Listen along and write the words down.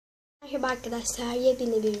Merhaba arkadaşlar,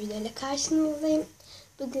 yepyeni bir videoyla karşınızdayım.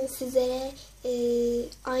 Bugün sizlere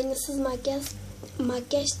aynasız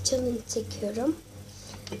makyaj challenge çekiyorum.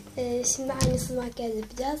 Şimdi aynasız makyaj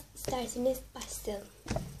yapacağız. İsterseniz başlayalım.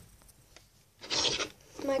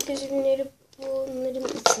 Makyaj ürünleri bunların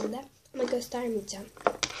içinde ama göstermeyeceğim.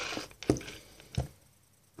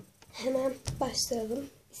 Hemen başlayalım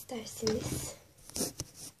isterseniz.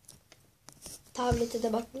 Tablete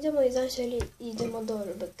de bakmayacağım, o yüzden şöyle iyiceme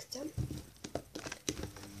doğru bakacağım.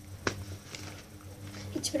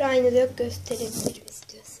 Hiçbir aynada yok, gösterebilirim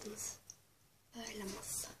istiyorsanız. Böyle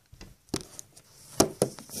masa.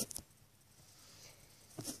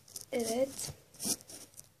 Evet.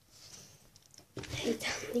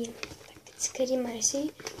 Heyecanlıyım. Bir dakika, çıkarayım her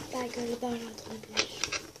şeyi. Belki öyle daha rahat olabilir.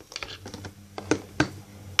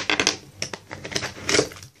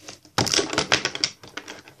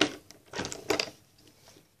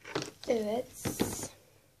 Evet.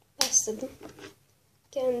 Başladım.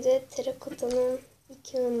 Önce terakotanın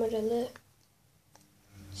 2 numaralı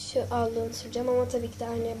şu aldığını süreceğim ama tabii ki de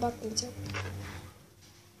aynaya bakmayacağım.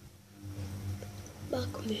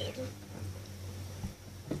 Bakmıyorum.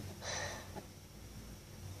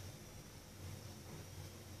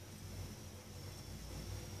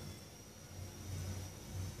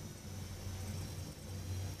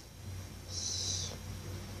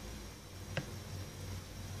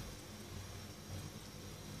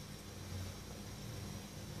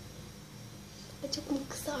 Çok mu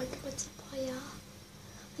kızardım acaba ya?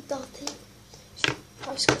 Hadi dağıtayım.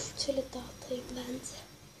 Başka fırçayla dağıtayım bence.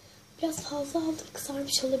 Biraz fazla aldım,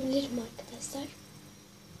 kızarmış olabilirim arkadaşlar.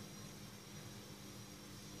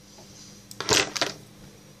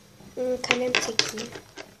 Kalem çekeyim.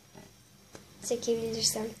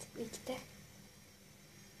 Çekebilirsem tabii ki de.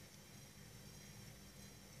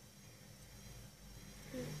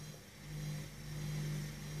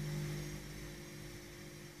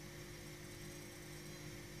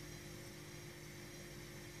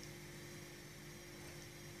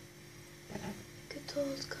 Kötü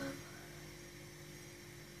oldu galiba.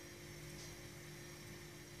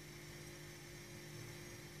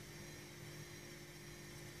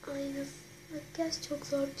 Ayna makyaj çok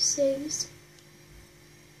zor bir şeymiş.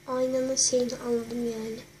 Aynanın şeyini anladım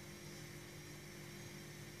yani.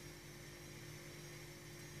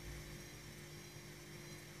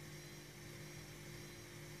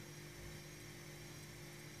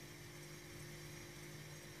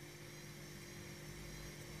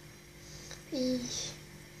 İyi.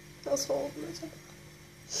 Nasıl oldu acaba?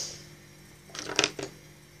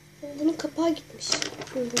 Bunun kapağı gitmiş.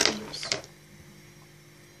 Buradaymış.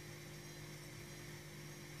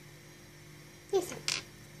 Neyse.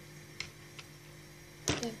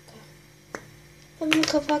 Bir dakika. Bunun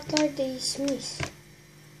kapaklar değişmiş.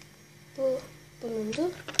 Bu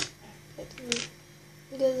bulundu. Evet,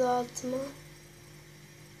 göz altıma.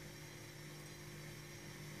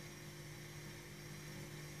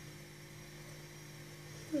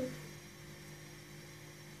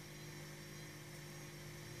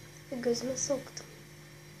 Gözüme soktum.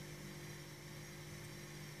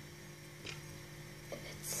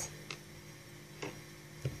 Evet.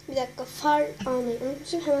 Bir dakika, far almayı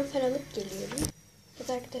unutmuşum. Hemen far alıp geliyorum. Evet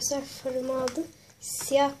arkadaşlar, farımı aldım.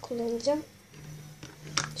 Siyah kullanacağım.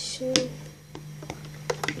 Şunu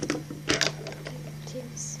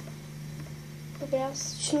temiz. Bu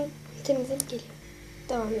biraz şunu temizleyip geleyim.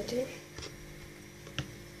 Devam edelim.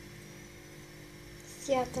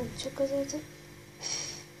 Siyahtan çok az oldu.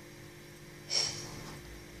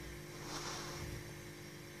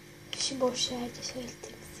 Şu boş yerde şöyle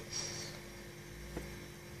temizleyeyim.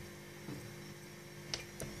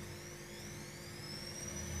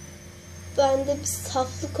 Ben de bir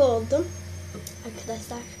saflık oldum.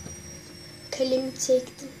 Arkadaşlar, kalemi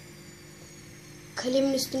çektim.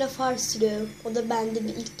 Kalemin üstüne far sürüyorum. O da bende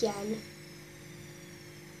bir ilk yani.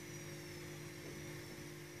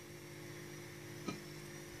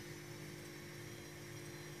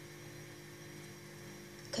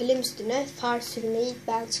 Kalem üstüne far sürmeyi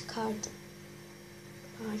ben çıkardım.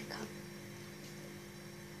 Harika.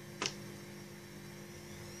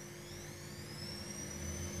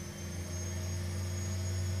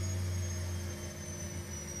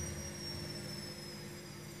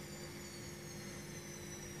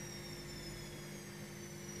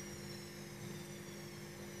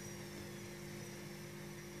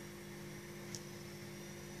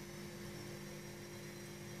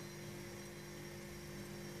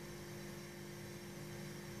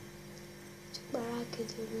 Merak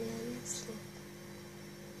ediyorum yani nasıl.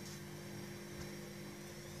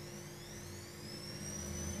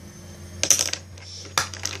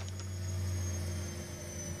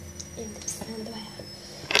 Benim de pislendi bayağı.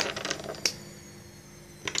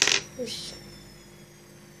 Uş.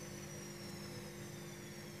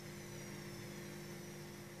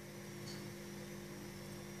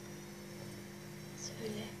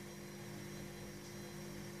 Şöyle.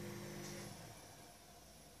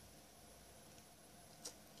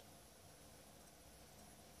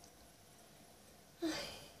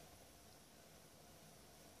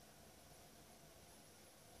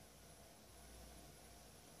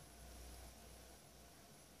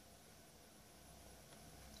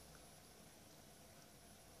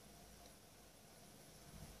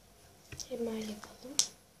 Hemen yapalım.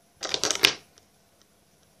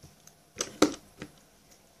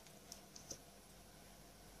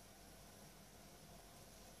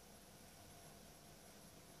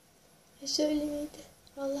 Şöyle miydi?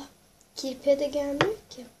 Valla kirpiye de gelmiyor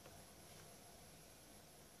ki.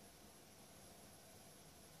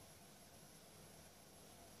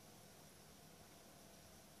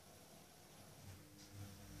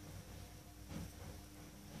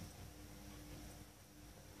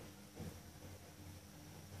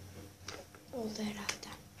 Oldu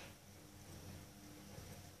herhalde.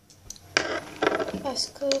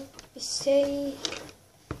 Başka bir şey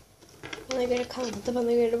bana göre kalmadı.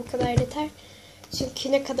 Bana göre bu kadar yeter.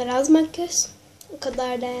 Çünkü ne kadar az makyaj, o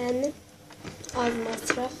kadar da yani az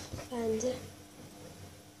masraf bence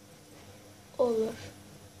olur.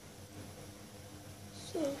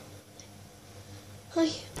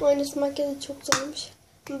 Ay, aynası makyajı çok zormuş.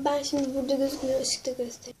 Ben şimdi burada gözükmüyor, ışıkta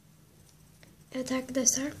göstereyim. Evet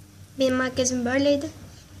arkadaşlar, benim makyajım böyleydi.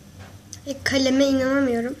 Kaleme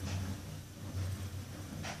inanamıyorum.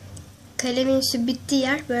 Kalemin şu bittiği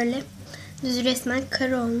yer böyle düz, resmen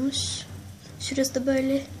kare olmuş. Şurası da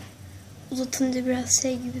böyle uzatınca biraz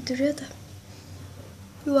şey gibi duruyor da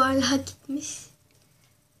yuvarlığa gitmiş.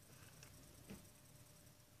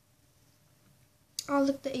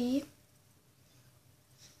 Allık da iyi.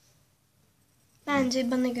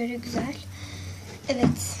 Bence bana göre güzel.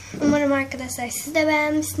 Evet. Umarım arkadaşlar siz de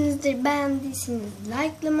beğenmişsinizdir. Beğendiyseniz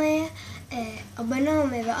likelamayı, abone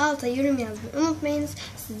olmayı ve alta yorum yazmayı unutmayınız.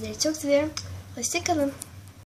 Sizleri çok seviyorum. Hoşça kalın.